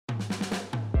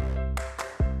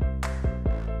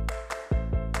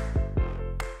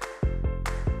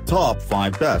Top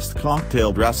 5 Best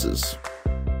Cocktail Dresses.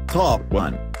 Top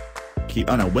 1.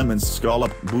 Kiyonna Women's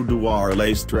Scalloped Boudoir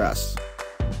Lace Dress.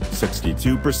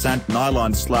 62%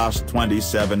 nylon /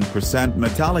 27%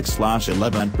 metallic /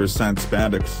 11%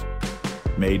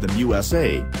 spandex. Made in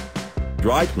USA.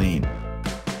 Dry clean.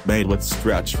 Made with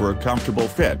stretch for a comfortable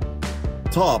fit.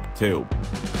 Top 2.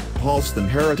 Halston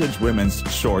Heritage Women's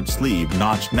Short Sleeve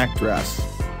Notch Neck Dress.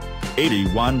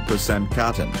 81%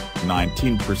 cotton,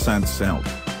 19% silk.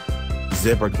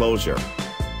 Zipper closure.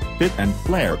 Fit and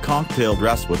flare cocktail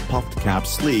dress with puffed cap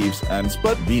sleeves and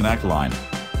split V neckline.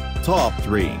 Top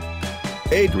 3.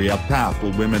 Adrianna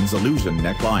Papell Women's Illusion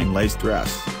Neckline Lace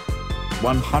Dress.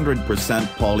 100%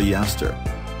 polyester.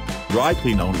 Dry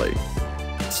clean only.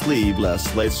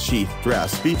 Sleeveless lace sheath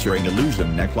dress featuring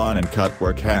illusion neckline and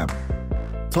cutwork hem.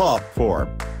 Top 4.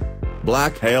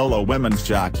 Black Halo Women's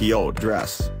Kiyonna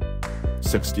Dress.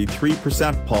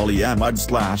 63% polyamide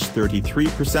 /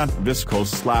 33%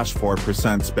 viscose /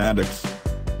 4%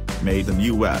 spandex. Made in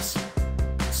US.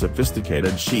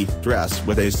 Sophisticated sheath dress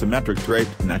with asymmetric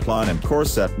draped neckline and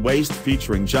corset waist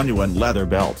featuring genuine leather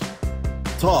belt.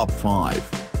 Top 5.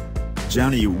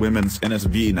 Jenny Women's Inesse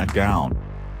V-neck gown.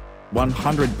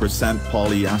 100%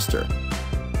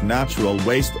 polyester. Natural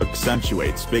waist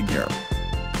accentuates figure.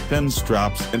 Thin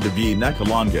straps into V-neck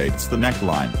elongates the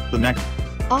neckline.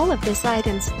 All of these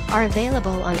items are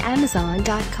available on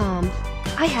Amazon.com.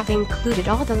 I have included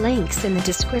all the links in the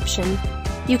description.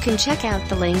 You can check out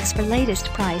the links for latest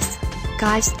price.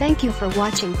 Guys, thank you for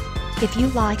watching. If you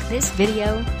like this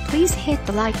video, please hit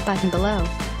the like button below.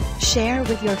 Share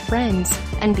with your friends,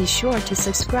 and be sure to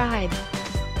subscribe.